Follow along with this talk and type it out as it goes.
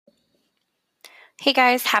Hey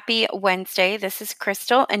guys, happy Wednesday. This is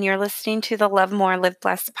Crystal, and you're listening to the Love More, Live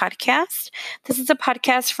Blessed podcast. This is a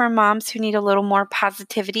podcast for moms who need a little more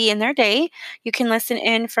positivity in their day. You can listen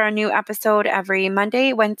in for a new episode every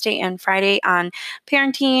Monday, Wednesday, and Friday on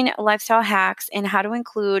parenting, lifestyle hacks, and how to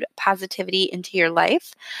include positivity into your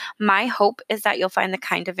life. My hope is that you'll find the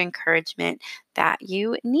kind of encouragement that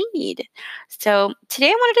you need. So, today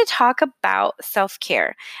I wanted to talk about self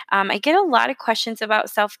care. I get a lot of questions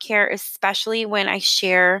about self care, especially when I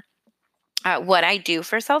share what I do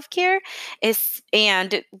for self care.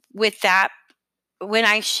 And with that, when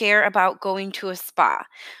I share about going to a spa.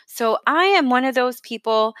 So I am one of those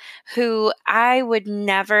people who I would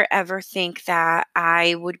never ever think that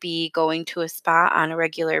I would be going to a spa on a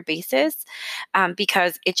regular basis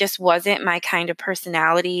because it just wasn't my kind of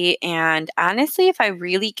personality. And honestly, if I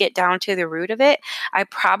really get down to the root of it, I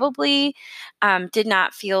probably did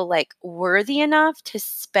not feel like worthy enough to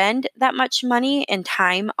spend that much money and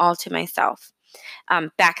time all to myself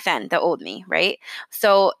back then, the old me, right?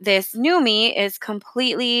 So this new me is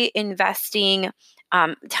completely investing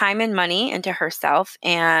time and money into herself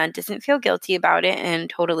and doesn't feel guilty about it and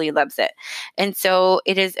totally loves it. And so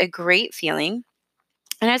it is a great feeling.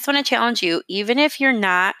 And I just want to challenge you, even if you're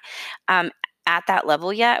not at that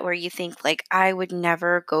level yet where you think, like, I would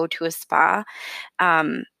never go to a spa.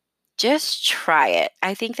 Um, just try it.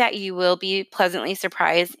 I think that you will be pleasantly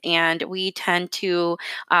surprised, and we tend to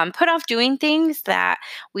put off doing things that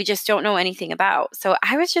we just don't know anything about. So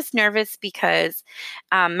I was just nervous because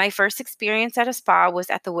my first experience at a spa was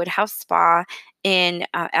at the Woodhouse Spa in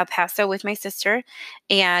El Paso with my sister,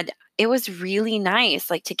 and it was really nice,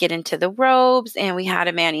 like to get into the robes, and we had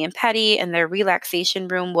a mani and pedi, and their relaxation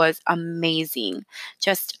room was amazing,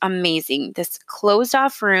 just amazing. This closed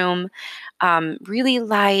off room, really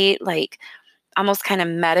light, like almost kind of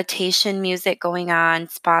meditation music going on,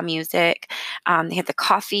 spa music. They had the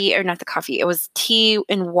coffee, or not the coffee, it was tea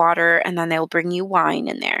and water, and then they'll bring you wine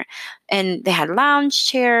in there. And they had lounge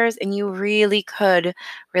chairs, and you really could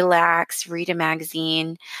relax, read a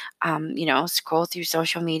magazine, scroll through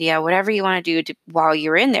social media, whatever you want to do while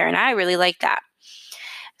you're in there. And I really like that.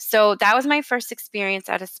 So that was my first experience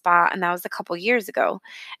at a spa, and that was a couple years ago.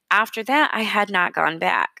 After that, I had not gone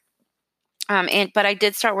back. But I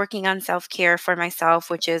did start working on self-care for myself,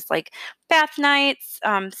 which is like bath nights,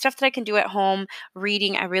 stuff that I can do at home,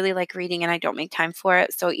 reading. I really like reading and I don't make time for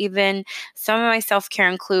it. So even some of my self-care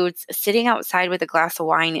includes sitting outside with a glass of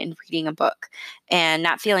wine and reading a book and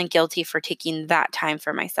not feeling guilty for taking that time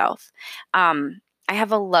for myself. I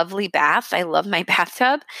have a lovely bath. I love my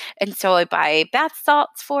bathtub. And so I buy bath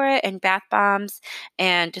salts for it and bath bombs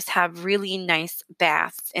and just have really nice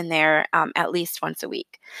baths in there at least once a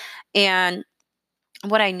week. And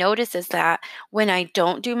what I notice is that when I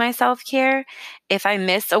don't do my self care, if I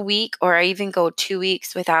miss a week or I even go 2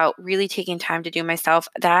 weeks without really taking time to do myself,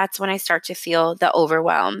 that's when I start to feel the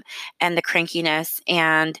overwhelm and the crankiness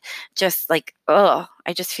and just like, oh,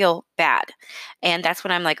 I just feel bad. And that's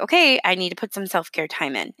when I'm like, okay, I need to put some self care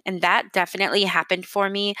time in. And that definitely happened for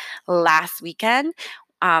me last weekend.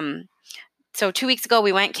 Um, so 2 weeks ago,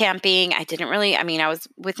 we went camping. I was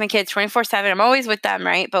with my kids 24/7. I'm always with them,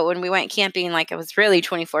 right? But when we went camping, like it was really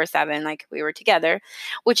 24/7, like we were together,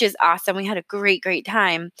 which is awesome. We had a great, great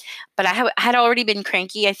time. But had already been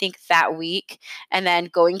cranky, I think, that week. And then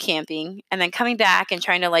going camping and then coming back and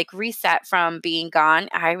trying to like reset from being gone.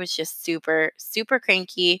 I was just super, super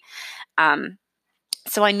cranky. Um,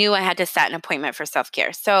 so I knew I had to set an appointment for self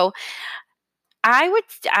care. So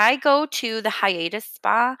I go to the Hiatus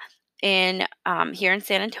Spa in here in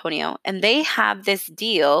San Antonio, and they have this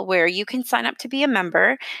deal where you can sign up to be a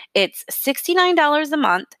member. It's $69 a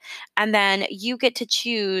month, and then you get to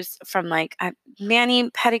choose from like a mani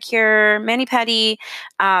pedicure, mani pedi,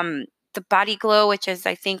 the body glow, which is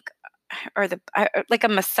I think or like a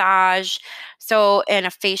massage, so and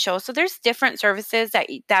a facial. So there's different services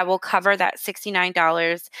that will cover that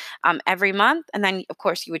 $69 every month, and then of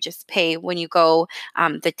course you would just pay when you go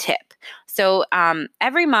the tip. So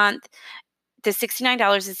every month the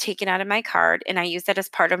 $69 is taken out of my card, and I use that as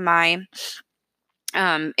part of my.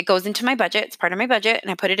 It goes into my budget. It's part of my budget,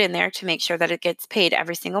 and I put it in there to make sure that it gets paid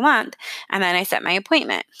every single month. And then I set my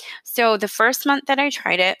appointment. So the first month that I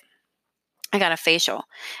tried it, I got a facial,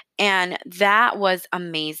 and that was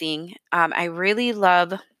amazing. I really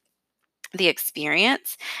love the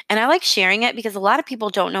experience, and I like sharing it because a lot of people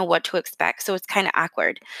don't know what to expect. So it's kind of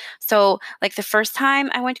awkward. So, like the first time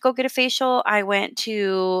I went to go get a facial, I went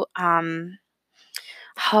to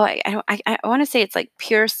oh, I want to say it's like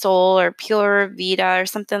Pure Soul or Pure Vita or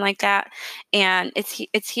something like that. And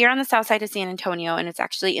it's here on the south side of San Antonio, and it's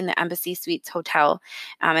actually in the Embassy Suites Hotel.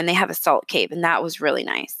 And they have a salt cave, and that was really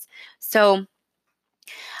nice. So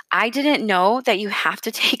I didn't know that you have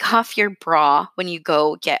to take off your bra when you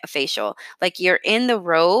go get a facial. Like you're in the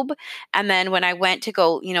robe, and then when I went to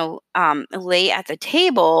go, lay at the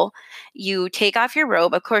table, you take off your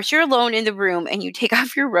robe. Of course, you're alone in the room, and you take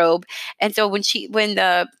off your robe. And so when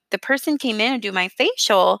the person came in and do my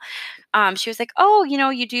facial, she was like, "Oh,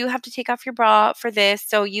 you do have to take off your bra for this,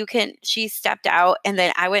 so you can." She stepped out, and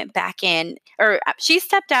then I went back in, or she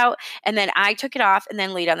stepped out, and then I took it off, and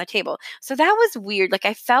then laid on the table. So that was weird. Like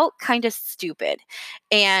I felt kind of stupid,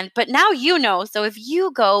 but now So if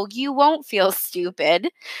you go, you won't feel stupid.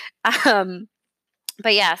 Um,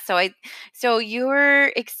 but yeah, so you're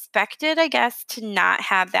expected, I guess, to not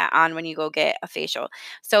have that on when you go get a facial.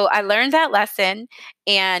 So I learned that lesson,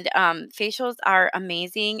 and facials are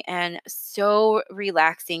amazing and so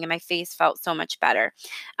relaxing, and my face felt so much better.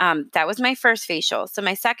 That was my first facial. So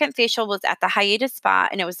my second facial was at the Hiatus Spa,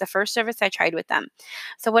 and it was the first service I tried with them.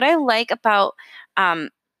 So what I like about um,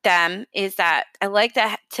 them is that I like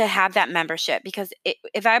that to have that membership, because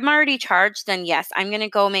if I'm already charged, then yes, I'm going to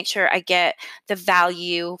go make sure I get the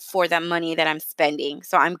value for the money that I'm spending.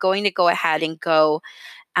 So I'm going to go ahead and go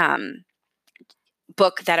um,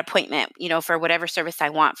 book that appointment, for whatever service I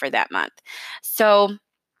want for that month. So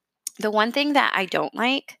the one thing that I don't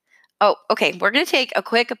like, oh, okay, we're going to take a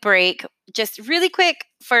quick break, just really quick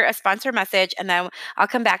for a sponsor message, and then I'll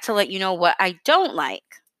come back to let you know what I don't like.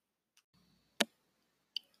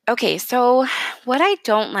 Okay, so what I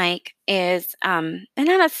don't like is, and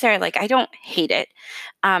not necessarily like I don't hate it.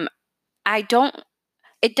 Um, I don't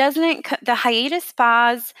It doesn't the Hiatus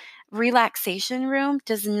Spa's relaxation room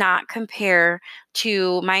does not compare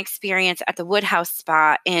to my experience at the Woodhouse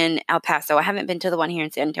Spa in El Paso. I haven't been to the one here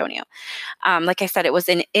in San Antonio. Like I said, it was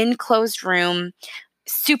an enclosed room,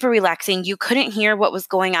 super relaxing. You couldn't hear what was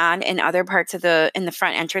going on in other parts of in the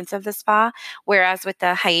front entrance of the spa. Whereas with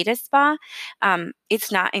the Hiatus Spa,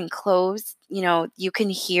 it's not enclosed. You can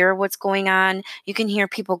hear what's going on. You can hear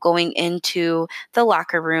people going into the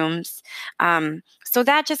locker rooms. So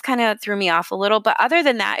that just kind of threw me off a little. But other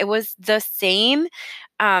than that, it was the same.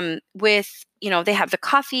 With they have the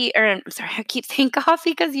coffee, or I'm sorry, I keep saying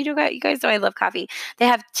coffee because you guys know I love coffee. They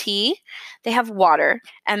have tea, they have water,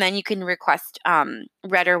 and then you can request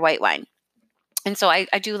red or white wine. And so I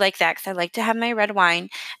do like that, because I like to have my red wine,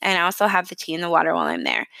 and I also have the tea and the water while I'm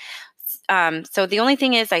there. So the only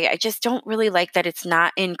thing is, I just don't really like that it's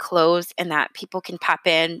not enclosed and that people can pop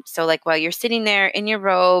in. So like while you're sitting there in your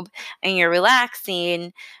robe and you're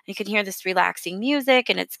relaxing, you can hear this relaxing music,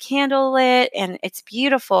 and it's candle lit and it's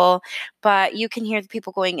beautiful, but you can hear the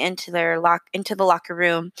people going into into the locker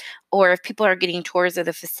room, or if people are getting tours of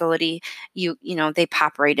the facility, they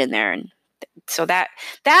pop right in there. And so that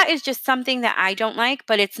is just something that I don't like,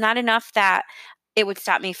 but it's not enough that it would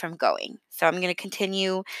stop me from going. So I'm going to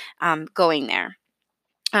continue going there.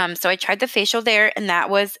 So I tried the facial there, and that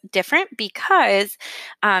was different because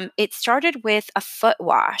it started with a foot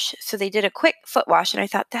wash. So they did a quick foot wash, and I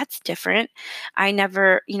thought that's different. I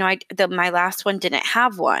never, my last one didn't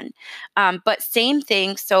have one, but same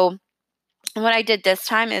thing. So what I did this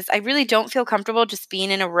time is I really don't feel comfortable just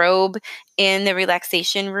being in a robe in the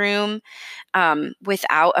relaxation room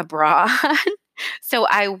without a bra on. So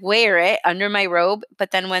I wear it under my robe, but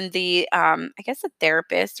then when I guess a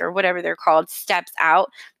therapist or whatever they're called steps out,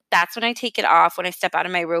 that's when I take it off, when I step out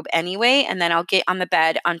of my robe anyway, and then I'll get on the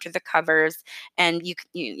bed under the covers, and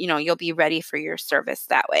you'll be ready for your service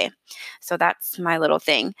that way. So that's my little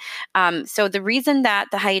thing. So the reason that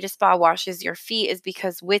the Hiatus Spa washes your feet is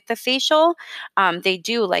because with the facial, they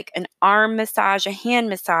do like an arm massage, a hand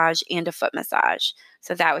massage, and a foot massage.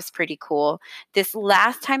 So that was pretty cool. This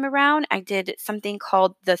last time around, I did something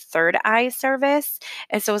called the third eye service.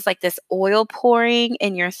 And so it was like this oil pouring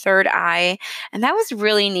in your third eye. And that was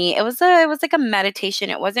really neat. It was like a meditation.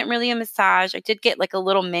 It wasn't really a massage. I did get like a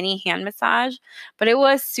little mini hand massage, but it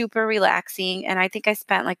was super relaxing. And I think I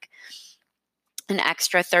spent like an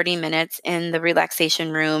extra 30 minutes in the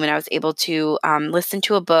relaxation room, and I was able to listen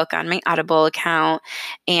to a book on my Audible account,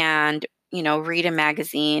 and read a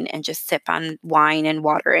magazine and just sip on wine and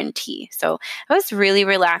water and tea. So it was really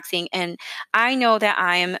relaxing. And I know that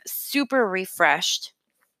I am super refreshed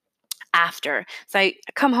after. So I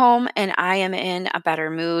come home and I am in a better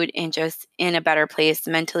mood and just in a better place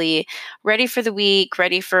mentally, ready for the week,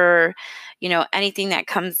 ready for, anything that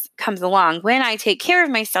comes along when I take care of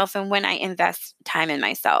myself and when I invest time in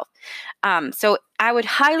myself. So I would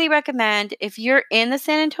highly recommend, if you're in the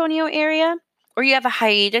San Antonio area, or you have a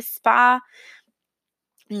hiatus spa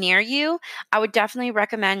near you, I would definitely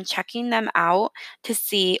recommend checking them out to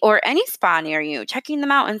see, or any spa near you, checking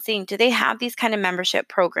them out and seeing, do they have these kind of membership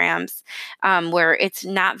programs where it's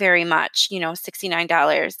not very much,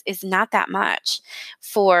 $69 is not that much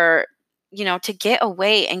for, to get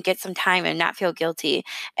away and get some time and not feel guilty.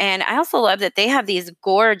 And I also love that they have these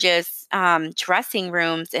gorgeous dressing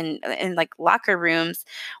rooms and like locker rooms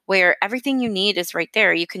where everything you need is right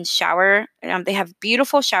there. You can shower. They have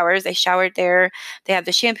beautiful showers. I showered there. They have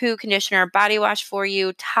the shampoo, conditioner, body wash for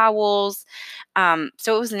you, towels.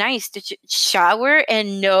 So it was nice to shower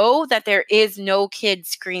and know that there is no kid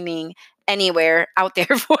screaming anywhere out there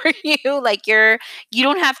for you. Like you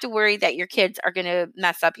don't have to worry that your kids are going to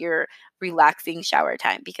mess up your relaxing shower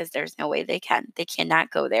time, because there's no way they can. They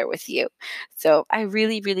cannot go there with you. So I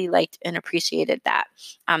really, really liked and appreciated that.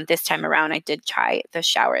 This time around, I did try the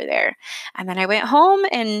shower there. And then I went home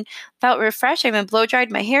and felt refreshed. I even blow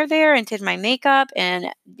dried my hair there and did my makeup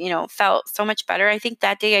and, felt so much better. I think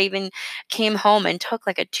that day I even came home and took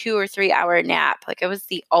like a 2 or 3 hour nap. Like, it was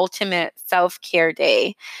the ultimate self-care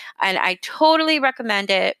day. And I totally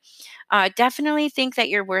recommend it. Definitely think that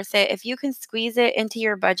you're worth it. If you can squeeze it into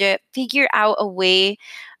your budget, figure out a way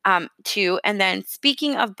to. And then,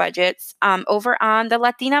 speaking of budgets, over on the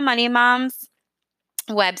Latina Money Moms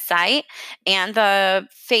website and the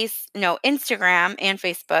Instagram and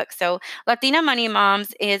Facebook. So Latina Money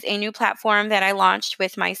Moms is a new platform that I launched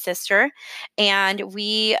with my sister, and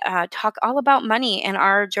we talk all about money and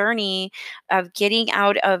our journey of getting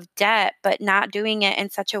out of debt, but not doing it in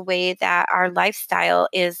such a way that our lifestyle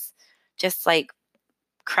is just like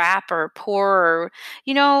crap or poor, or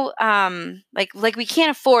like we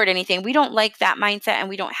can't afford anything. We don't like that mindset, and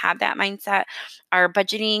we don't have that mindset. Our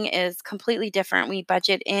budgeting is completely different. We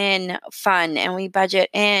budget in fun, and we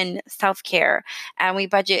budget in self-care, and we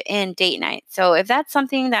budget in date night. So if that's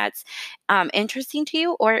something that's interesting to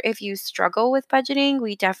you, or if you struggle with budgeting,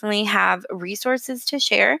 we definitely have resources to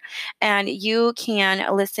share, and you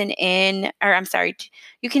can listen in, or I'm sorry,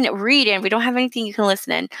 you can read in. We don't have anything you can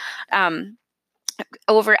listen in.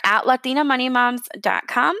 Over at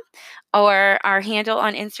latinamoneymoms.com, or our handle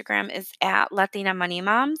on Instagram is at Latina Money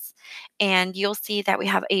Moms. And you'll see that we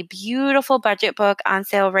have a beautiful budget book on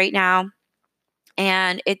sale right now.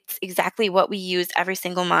 And it's exactly what we use every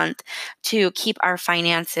single month to keep our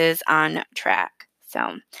finances on track.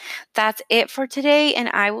 So that's it for today. And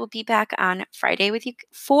I will be back on Friday with you,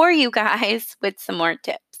 for you guys, with some more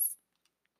tips.